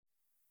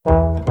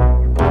Welcome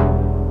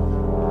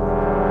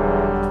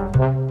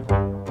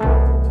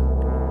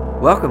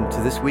to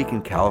This Week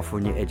in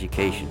California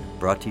Education,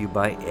 brought to you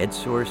by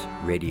EdSource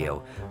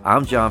Radio.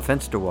 I'm John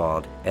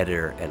Fensterwald,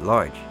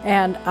 editor-at-large.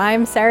 And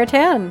I'm Sarah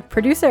Tan,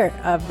 producer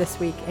of This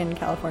Week in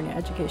California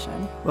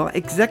Education. Well,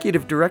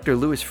 Executive Director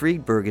Louis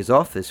Friedberg is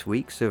off this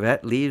week, so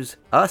that leaves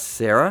us,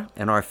 Sarah,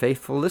 and our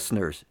faithful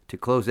listeners to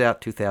close out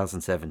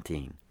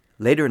 2017.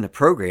 Later in the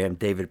program,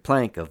 David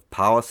Plank of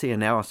Policy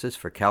Analysis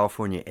for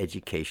California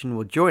Education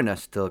will join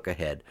us to look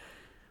ahead.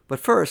 But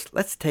first,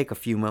 let's take a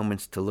few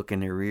moments to look in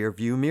the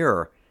rearview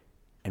mirror.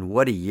 And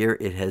what a year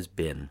it has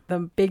been. The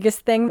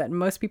biggest thing that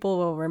most people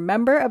will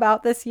remember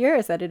about this year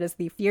is that it is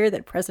the year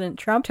that President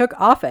Trump took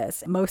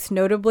office. Most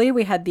notably,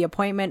 we had the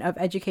appointment of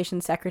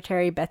Education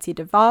Secretary Betsy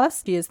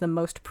DeVos. She is the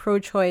most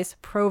pro-choice,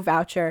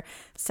 pro-voucher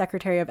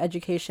Secretary of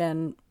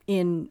Education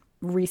in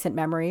recent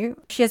memory.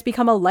 She has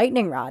become a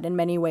lightning rod in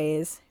many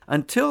ways.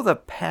 Until the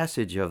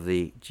passage of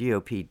the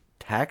GOP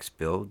tax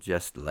bill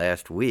just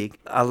last week,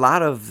 a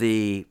lot of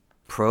the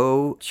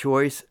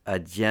pro-choice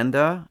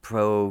agenda,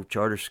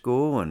 pro-charter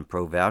school and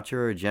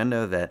pro-voucher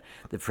agenda that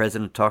the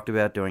president talked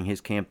about during his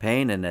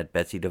campaign and that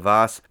Betsy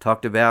DeVos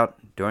talked about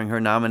during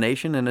her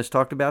nomination and has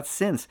talked about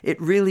since.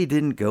 It really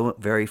didn't go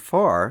very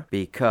far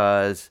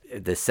because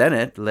the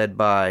Senate, led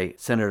by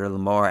Senator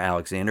Lamar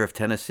Alexander of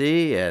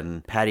Tennessee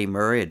and Patty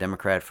Murray, a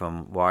Democrat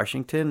from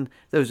Washington,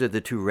 those are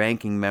the two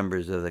ranking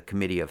members of the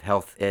Committee of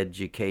Health,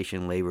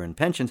 Education, Labor, and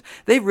Pensions.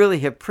 They really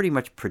have pretty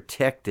much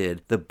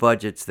protected the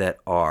budgets that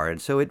are. And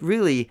so it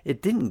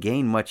didn't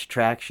gain much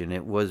traction.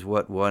 It was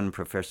what one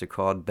professor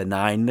called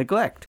benign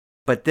neglect.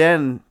 But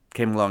then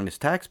came along this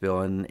tax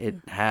bill, and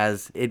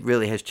it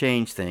really has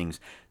changed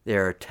things.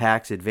 There are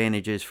tax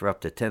advantages for up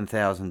to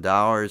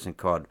 $10,000 and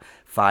called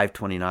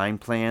 529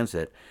 plans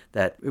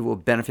that it will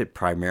benefit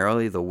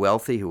primarily the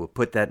wealthy who will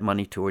put that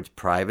money towards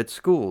private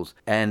schools.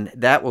 And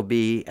that will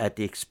be at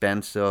the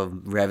expense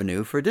of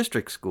revenue for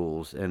district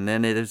schools. And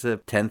then it is a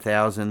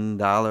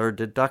 $10,000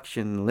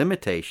 deduction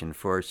limitation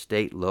for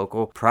state,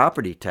 local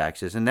property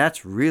taxes. And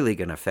that's really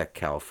going to affect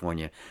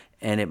California.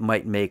 And it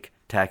might make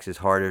taxes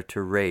harder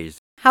to raise.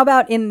 How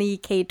about in the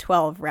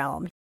K-12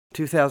 realm?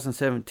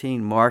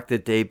 2017 marked the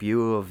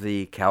debut of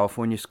the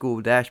California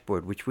School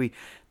Dashboard, which we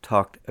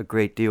talked a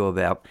great deal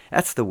about.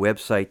 That's the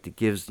website that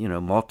gives,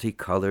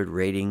 multicolored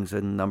ratings,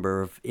 a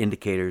number of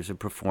indicators of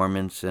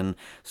performance and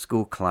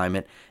school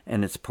climate,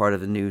 and it's part of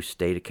the new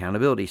state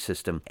accountability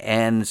system.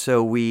 And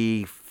so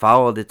we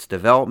followed its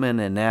development,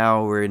 and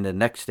now we're in the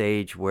next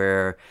stage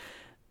where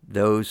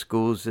those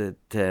schools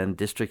and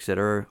districts that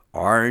are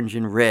orange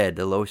and red,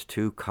 the lowest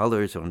two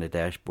colors on the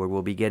dashboard,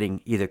 will be getting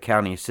either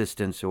county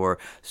assistance or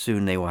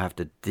soon they will have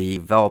to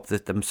develop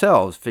it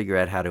themselves, figure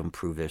out how to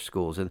improve their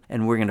schools.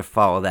 And we're going to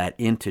follow that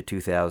into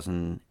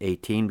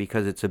 2018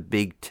 because it's a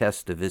big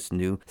test of this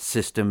new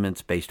system.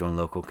 It's based on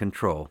local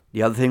control.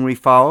 The other thing we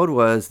followed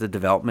was the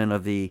development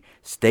of the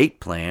state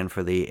plan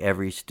for the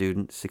Every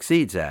Student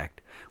Succeeds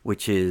Act,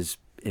 which is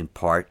in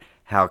part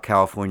how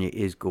California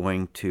is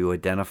going to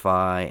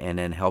identify and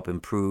then help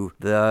improve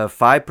the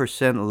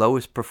 5%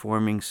 lowest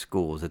performing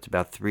schools. It's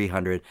about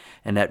 300,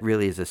 and that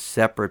really is a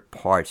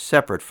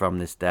separate from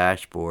this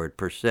dashboard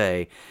per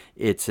se.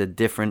 It's a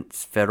different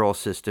federal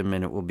system,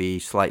 and it will be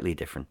slightly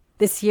different.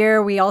 This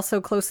year, we also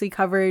closely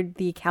covered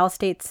the Cal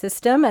State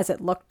system as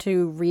it looked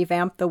to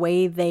revamp the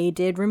way they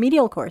did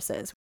remedial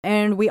courses.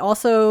 And we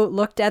also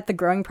looked at the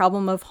growing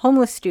problem of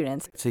homeless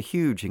students. It's a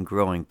huge and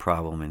growing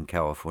problem in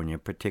California,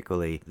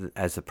 particularly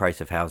as the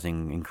price of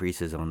housing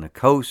increases on the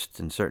coast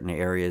in certain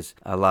areas.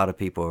 A lot of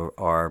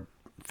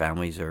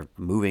families are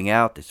moving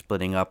out, they're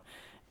splitting up.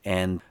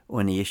 And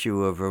on the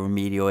issue of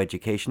remedial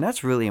education,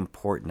 that's really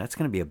important. That's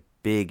going to be a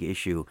big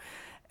issue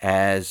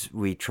as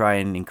we try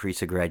and increase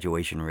the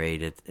graduation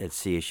rate at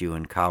CSU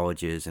and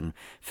colleges and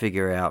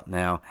figure out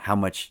now how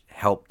much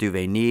help do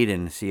they need,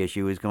 and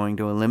CSU is going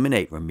to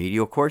eliminate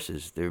remedial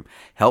courses. The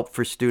help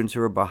for students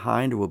who are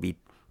behind will be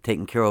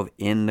taken care of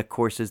in the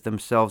courses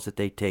themselves that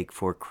they take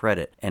for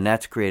credit. And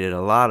that's created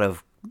a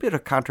bit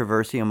of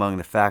controversy among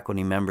the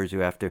faculty members who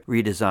have to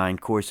redesign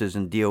courses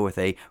and deal with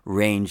a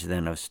range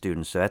then of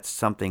students. So that's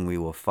something we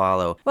will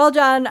follow. Well,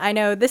 John, I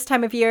know this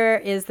time of year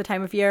is the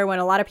time of year when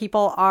a lot of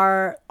people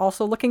are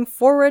also looking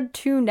forward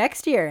to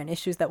next year and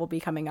issues that will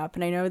be coming up.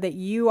 And I know that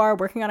you are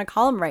working on a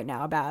column right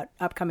now about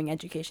upcoming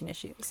education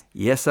issues.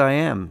 Yes, I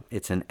am.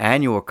 It's an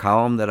annual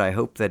column that I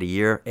hope that a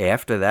year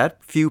after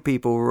that, few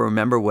people will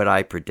remember what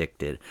I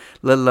predicted,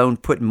 let alone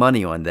put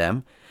money on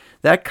them.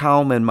 That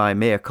column and my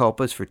mea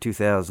culpas for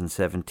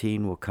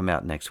 2017 will come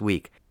out next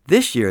week.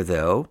 This year,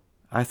 though,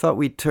 I thought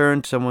we'd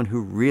turn to someone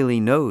who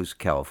really knows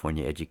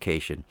California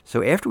education.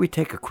 So after we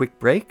take a quick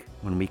break,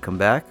 when we come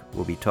back,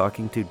 we'll be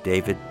talking to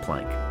David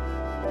Plank.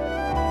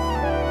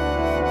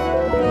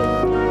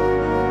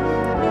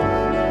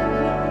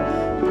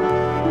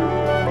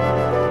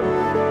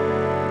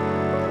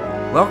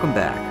 Welcome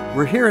back.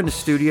 We're here in the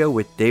studio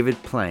with David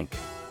Plank.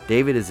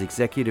 David is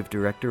Executive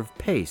Director of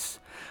PACE,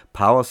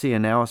 Policy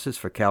Analysis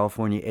for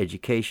California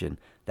Education,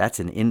 That's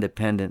an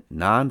independent,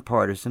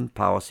 nonpartisan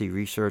policy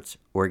research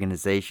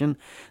organization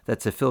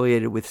that's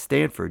affiliated with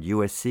Stanford,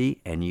 USC,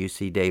 and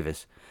UC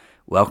Davis.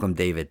 Welcome,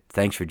 David.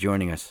 Thanks for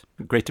joining us.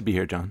 Great to be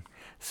here, John.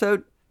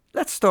 So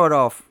let's start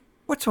off.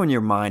 What's on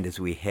your mind as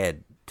we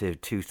head to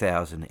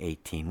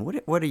 2018?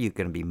 What are you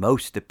going to be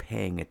most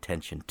paying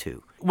attention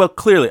to? Well,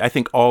 clearly, I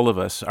think all of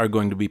us are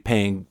going to be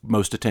paying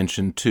most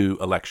attention to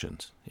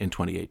elections in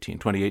 2018.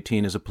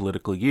 2018 is a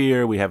political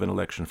year. We have an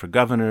election for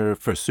governor,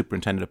 for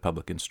superintendent of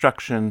public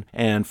instruction,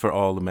 and for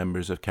all the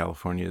members of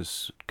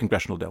California's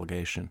congressional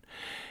delegation.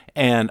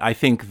 And I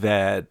think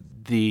that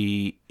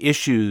the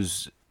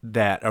issues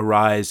that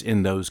arise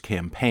in those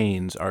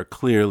campaigns are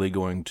clearly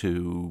going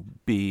to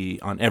be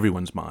on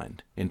everyone's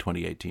mind in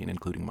 2018,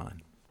 including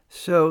mine.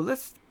 So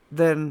let's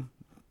then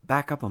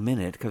back up a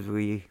minute, because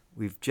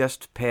we've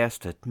just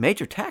passed a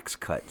major tax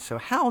cut. So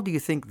how do you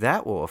think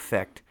that will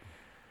affect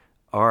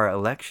our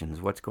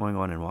elections? What's going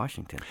on in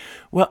Washington?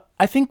 Well,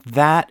 I think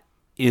that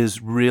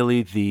is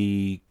really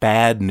the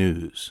bad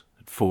news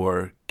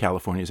for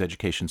California's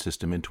education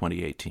system in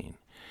 2018.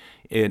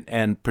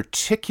 And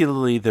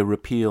particularly the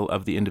repeal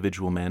of the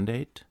individual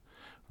mandate,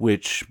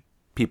 which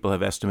people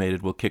have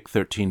estimated will kick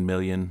 13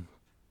 million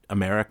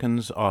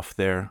Americans off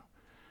their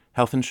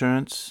health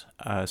insurance.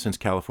 Since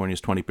California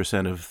is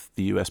 20% of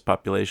the U.S.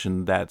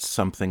 population, that's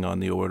something on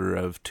the order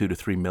of 2 to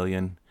 3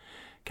 million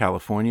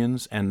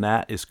Californians, and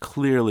that is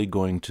clearly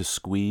going to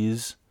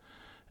squeeze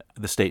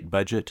the state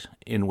budget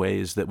in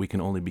ways that we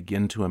can only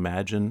begin to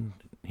imagine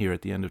here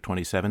at the end of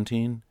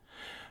 2017.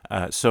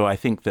 So I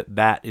think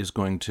that is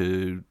going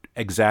to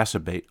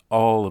exacerbate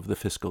all of the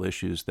fiscal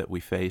issues that we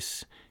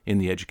face in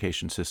the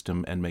education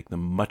system and make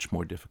them much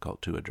more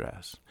difficult to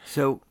address.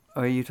 So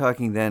are you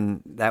talking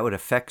then that would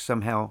affect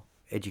somehow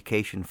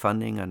education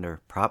funding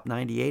under Prop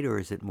 98, or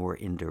is it more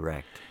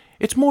indirect?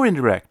 It's more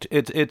indirect.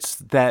 It's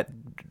that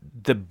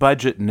the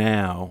budget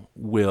now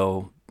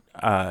will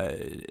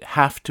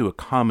have to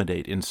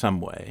accommodate in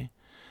some way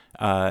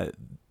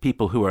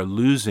people who are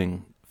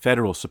losing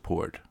federal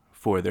support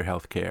for their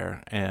health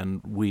care,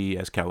 and we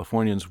as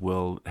Californians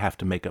will have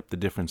to make up the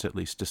difference, at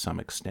least to some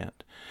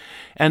extent.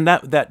 And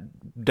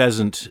that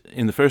doesn't,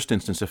 in the first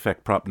instance,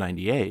 affect Prop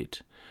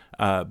 98,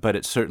 but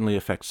it certainly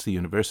affects the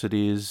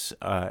universities,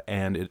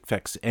 and it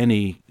affects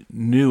any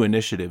new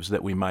initiatives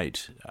that we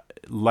might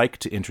like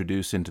to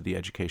introduce into the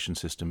education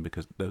system,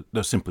 because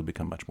those simply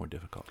become much more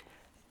difficult.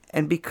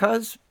 And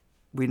because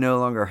we no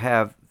longer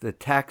have the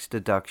tax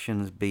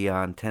deductions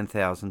beyond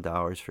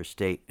 $10,000 for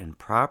state and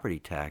property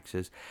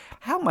taxes,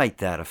 how might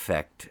that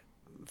affect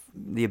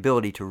the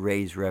ability to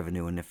raise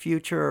revenue in the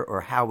future,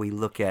 or how we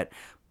look at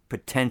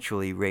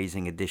potentially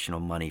raising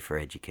additional money for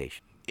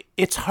education?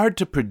 It's hard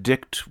to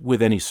predict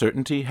with any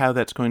certainty how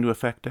that's going to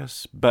affect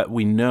us, but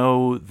we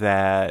know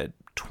that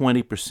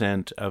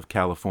 20% of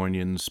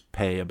Californians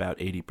pay about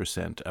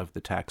 80% of the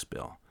tax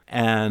bill.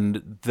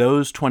 And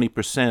those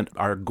 20%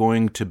 are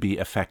going to be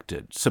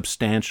affected,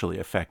 substantially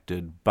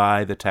affected,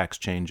 by the tax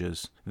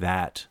changes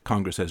that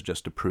Congress has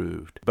just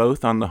approved,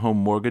 both on the home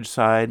mortgage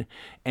side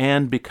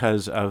and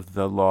because of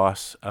the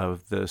loss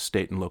of the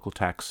state and local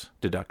tax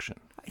deduction.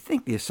 I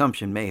think the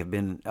assumption may have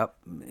been up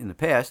in the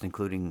past,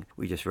 including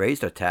we just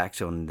raised a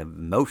tax on the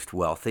most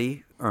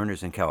wealthy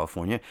earners in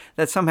California,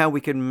 that somehow we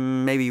could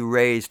maybe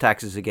raise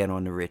taxes again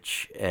on the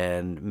rich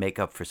and make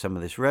up for some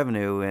of this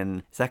revenue.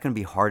 And is that going to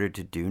be harder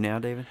to do now,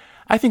 David?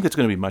 I think it's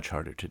going to be much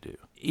harder to do.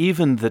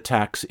 Even the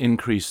tax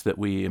increase that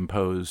we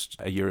imposed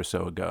a year or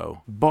so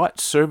ago bought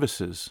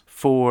services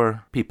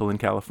for people in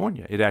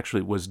California. It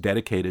actually was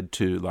dedicated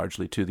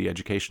largely to the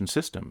education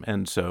system.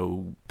 And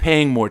so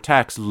paying more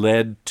tax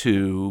led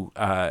to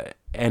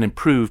an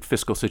improved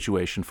fiscal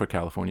situation for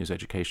California's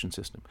education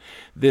system.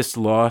 This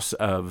loss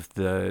of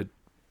the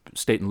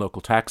state and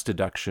local tax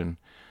deduction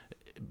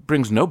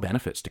brings no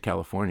benefits to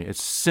California.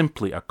 It's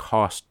simply a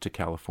cost to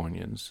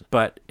Californians,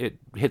 but it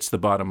hits the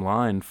bottom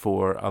line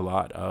for a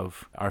lot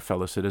of our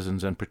fellow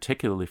citizens, and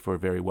particularly for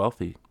very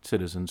wealthy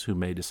citizens who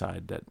may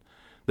decide that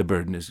the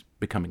burden is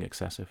becoming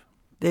excessive.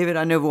 David,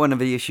 I know one of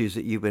the issues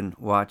that you've been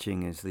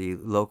watching is the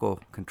local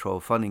control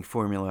funding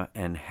formula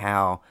and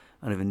how,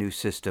 under the new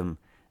system,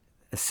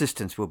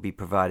 assistance will be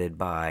provided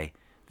by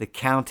the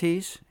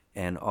counties,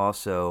 and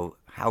also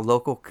how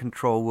local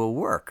control will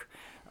work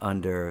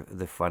under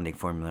the funding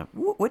formula.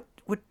 What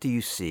do you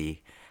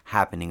see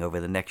happening over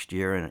the next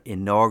year, an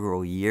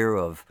inaugural year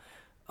of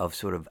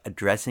sort of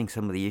addressing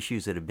some of the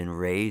issues that have been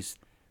raised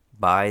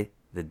by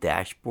the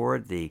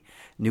dashboard, the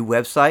new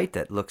website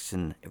that looks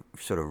and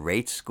sort of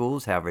rates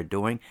schools, how they're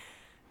doing?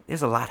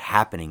 There's a lot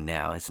happening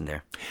now, isn't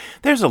there?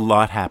 There's a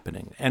lot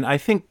happening. And I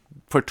think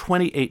for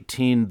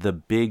 2018, the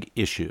big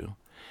issue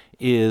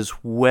is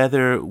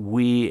whether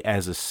we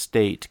as a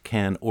state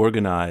can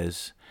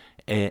organize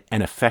an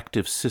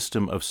effective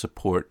system of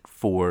support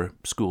for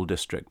school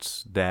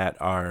districts that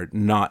are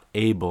not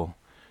able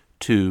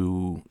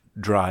to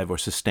drive or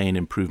sustain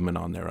improvement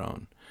on their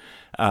own.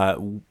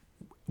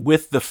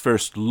 With the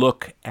first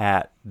look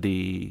at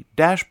the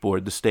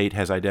dashboard, the state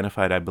has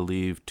identified, I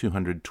believe,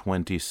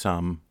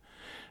 220-some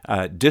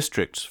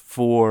districts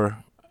for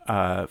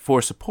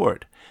for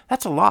support.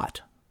 That's a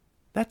lot.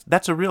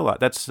 That's a real lot.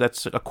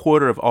 That's a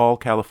quarter of all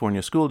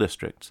California school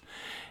districts.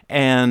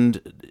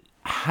 And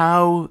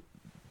how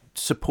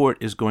support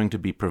is going to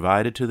be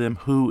provided to them,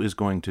 who is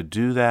going to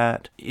do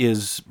that,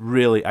 is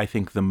really, I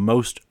think, the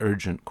most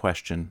urgent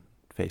question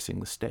facing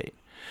the state.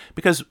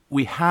 Because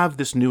we have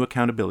this new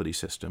accountability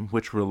system,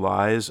 which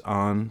relies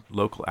on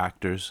local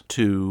actors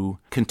to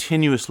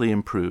continuously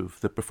improve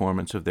the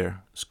performance of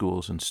their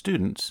schools and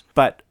students.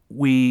 But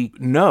we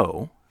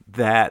know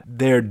that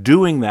their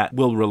doing that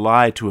will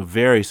rely to a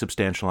very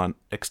substantial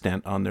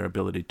extent on their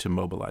ability to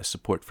mobilize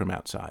support from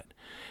outside.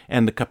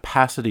 And the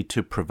capacity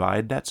to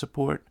provide that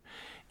support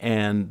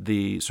and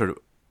the sort of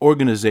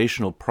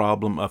organizational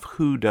problem of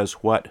who does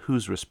what,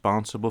 who's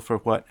responsible for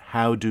what,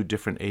 how do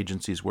different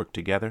agencies work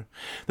together,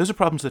 those are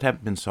problems that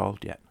haven't been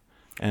solved yet.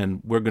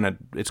 And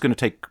it's going to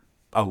take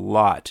a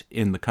lot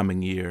in the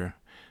coming year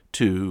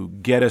to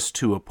get us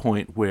to a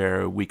point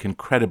where we can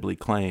credibly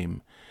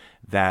claim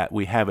that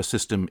we have a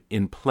system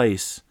in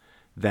place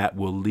that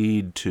will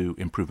lead to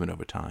improvement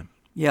over time.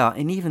 Yeah,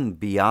 and even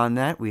beyond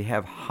that, we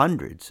have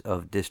hundreds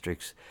of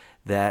districts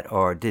that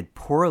did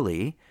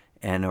poorly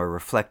and are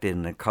reflected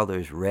in the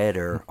colors red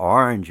or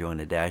orange on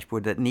the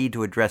dashboard that need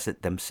to address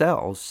it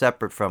themselves,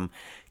 separate from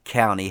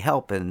county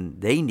help,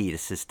 and they need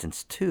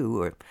assistance too,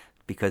 or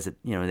because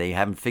they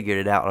haven't figured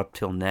it out up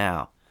till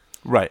now.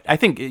 Right. I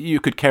think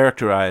you could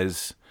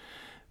characterize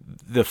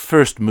the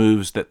first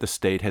moves that the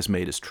state has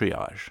made as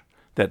triage,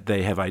 that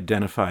they have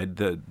identified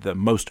the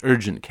most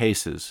urgent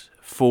cases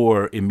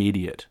for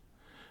immediate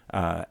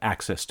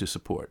access to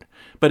support.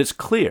 But it's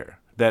clear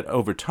that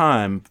over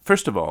time,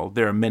 first of all,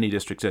 there are many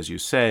districts, as you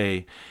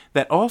say,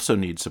 that also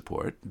need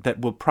support, that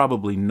will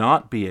probably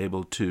not be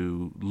able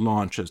to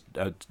launch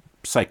a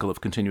cycle of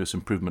continuous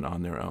improvement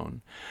on their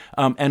own,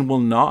 and will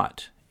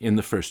not, in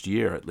the first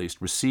year at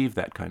least, receive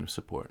that kind of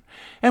support.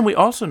 And we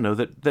also know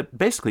that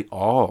basically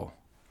all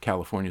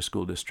California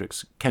school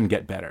districts can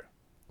get better,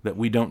 that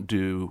we don't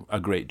do a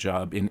great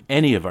job in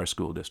any of our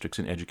school districts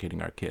in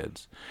educating our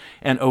kids.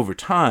 And over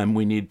time,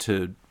 we need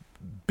to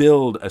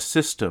build a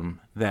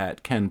system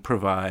that can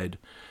provide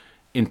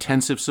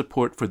intensive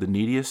support for the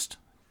neediest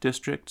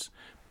districts,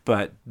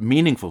 but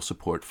meaningful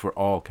support for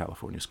all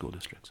California school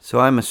districts. So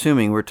I'm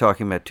assuming we're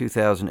talking about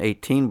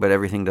 2018, but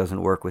everything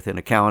doesn't work within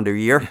a calendar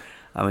year.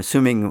 I'm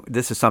assuming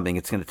this is something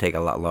that's going to take a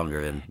lot longer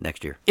than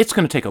next year. It's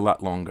going to take a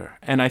lot longer.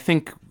 And I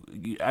think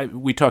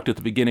we talked at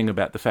the beginning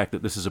about the fact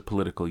that this is a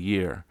political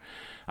year.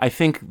 I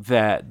think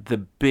that the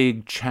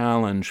big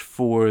challenge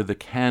for the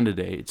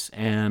candidates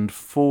and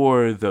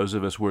for those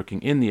of us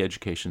working in the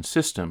education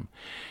system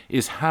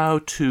is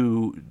how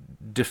to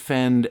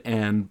defend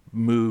and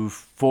move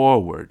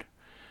forward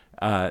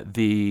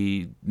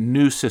the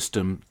new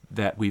system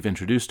that we've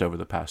introduced over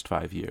the past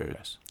 5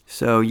 years.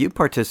 So you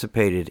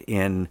participated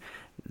in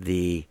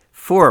the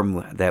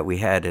forum that we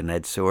had in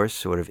EdSource,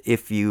 sort of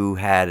if you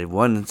had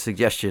one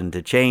suggestion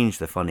to change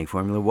the funding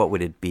formula, what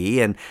would it be?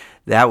 And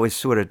that was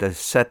sort of to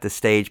set the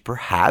stage,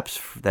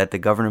 perhaps, that the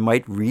governor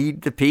might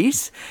read the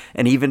piece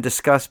and even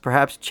discuss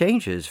perhaps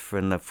changes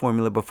from the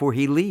formula before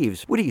he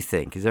leaves. What do you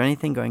think? Is there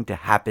anything going to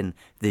happen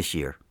this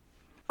year?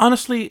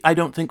 Honestly, I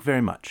don't think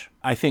very much.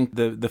 I think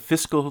the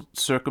fiscal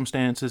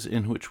circumstances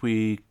in which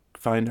we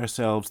find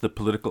ourselves, the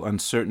political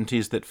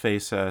uncertainties that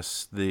face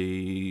us,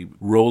 the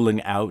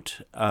rolling out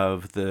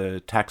of the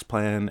tax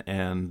plan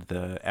and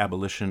the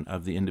abolition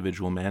of the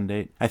individual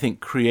mandate, I think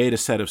create a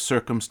set of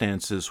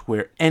circumstances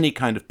where any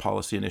kind of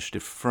policy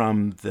initiative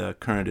from the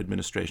current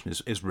administration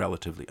is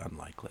relatively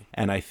unlikely.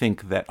 And I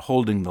think that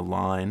holding the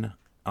line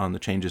on the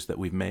changes that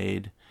we've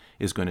made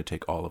is going to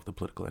take all of the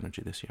political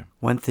energy this year.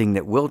 One thing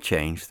that will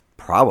change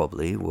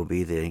probably will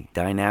be the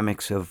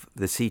dynamics of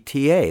the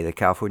CTA, the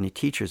California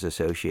Teachers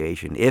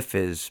Association. If,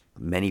 as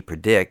many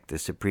predict, the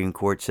Supreme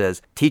Court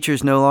says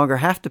teachers no longer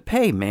have to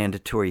pay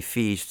mandatory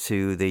fees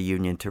to the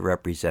union to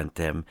represent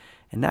them.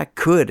 And that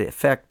could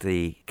affect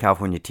the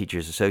California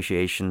Teachers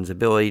Association's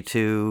ability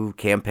to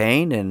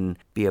campaign and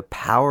be a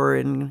power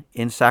in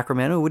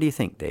Sacramento. What do you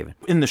think, David?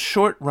 In the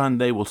short run,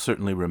 they will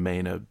certainly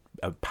remain a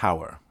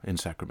power in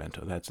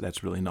Sacramento.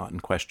 That's really not in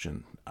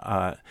question.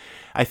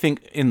 I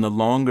think in the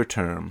longer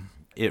term,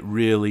 it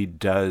really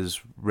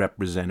does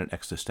represent an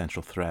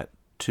existential threat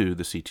to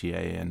the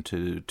CTA and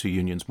to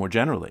unions more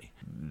generally.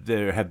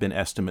 There have been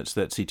estimates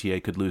that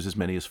CTA could lose as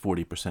many as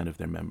 40% of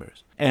their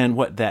members. And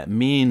what that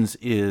means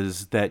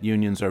is that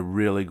unions are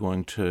really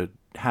going to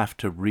have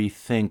to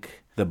rethink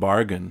the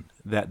bargain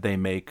that they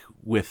make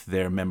with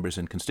their members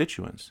and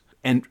constituents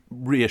and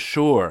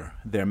reassure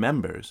their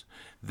members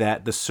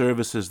that the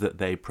services that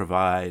they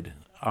provide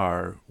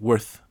are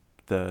worth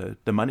the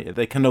money.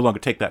 They can no longer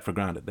take that for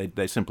granted.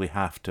 They simply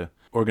have to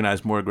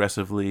organize more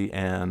aggressively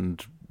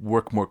and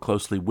work more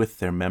closely with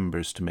their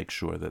members to make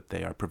sure that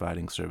they are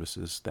providing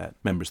services that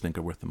members think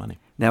are worth the money.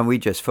 Now, we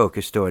just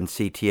focused on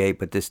CTA,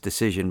 but this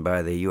decision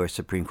by the U.S.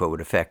 Supreme Court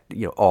would affect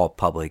all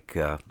public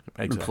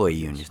employee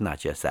unions, not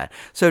just that.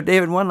 So,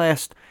 David, one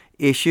last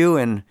issue,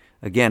 and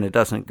Again, it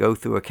doesn't go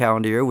through a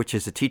calendar year, which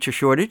is a teacher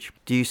shortage.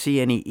 Do you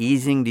see any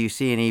easing? Do you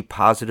see any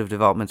positive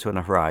developments on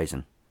the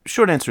horizon?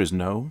 Short answer is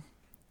no.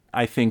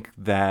 I think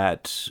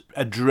that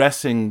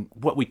addressing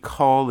what we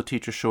call the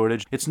teacher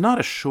shortage, it's not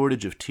a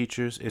shortage of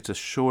teachers, it's a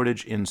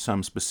shortage in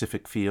some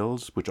specific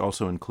fields, which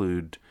also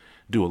include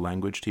dual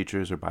language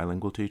teachers or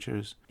bilingual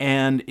teachers,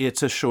 and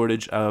it's a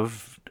shortage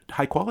of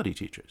high-quality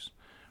teachers,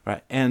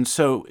 right? And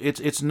so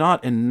it's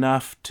not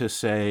enough to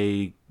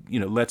say,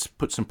 let's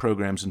put some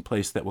programs in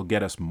place that will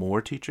get us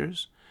more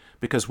teachers,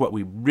 because what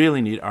we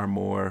really need are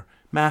more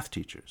math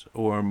teachers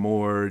or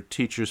more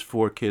teachers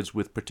for kids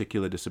with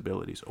particular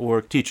disabilities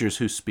or teachers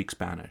who speak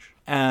Spanish.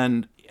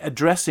 And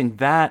addressing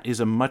that is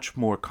a much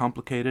more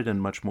complicated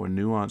and much more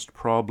nuanced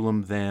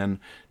problem than,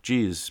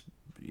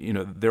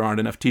 there aren't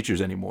enough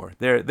teachers anymore.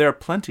 There are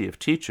plenty of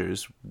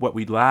teachers. What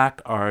we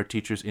lack are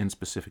teachers in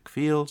specific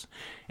fields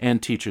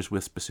and teachers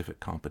with specific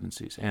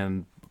competencies.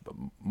 And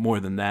more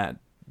than that,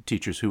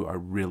 teachers who are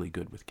really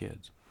good with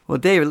kids. Well,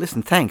 David,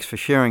 listen, thanks for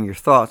sharing your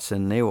thoughts,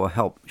 and they will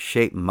help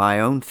shape my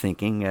own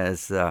thinking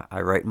as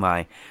I write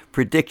my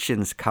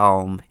predictions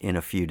column in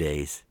a few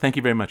days. Thank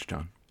you very much,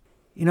 John.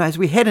 As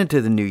we head into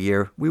the new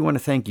year, we want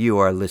to thank you,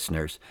 our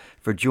listeners,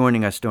 for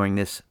joining us during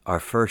this, our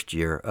first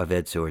year of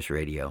EdSource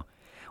Radio.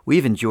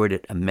 We've enjoyed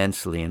it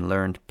immensely and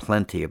learned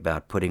plenty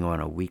about putting on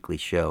a weekly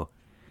show.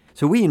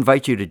 So we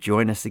invite you to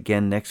join us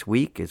again next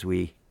week as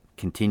we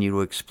continue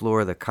to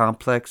explore the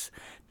complex,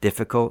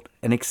 difficult,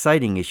 and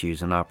exciting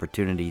issues and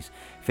opportunities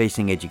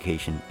facing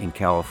education in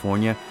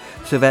California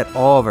so that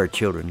all of our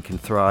children can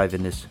thrive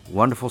in this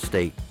wonderful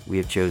state we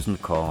have chosen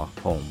to call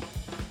home.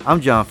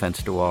 I'm John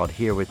Fensterwald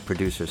here with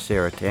producer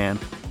Sarah Tan.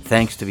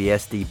 Thanks to the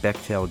S.D.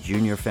 Bechtel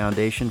Jr.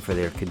 Foundation for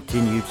their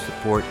continued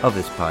support of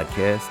this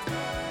podcast.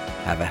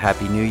 Have a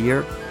happy new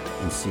year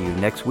and see you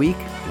next week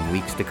and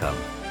weeks to come.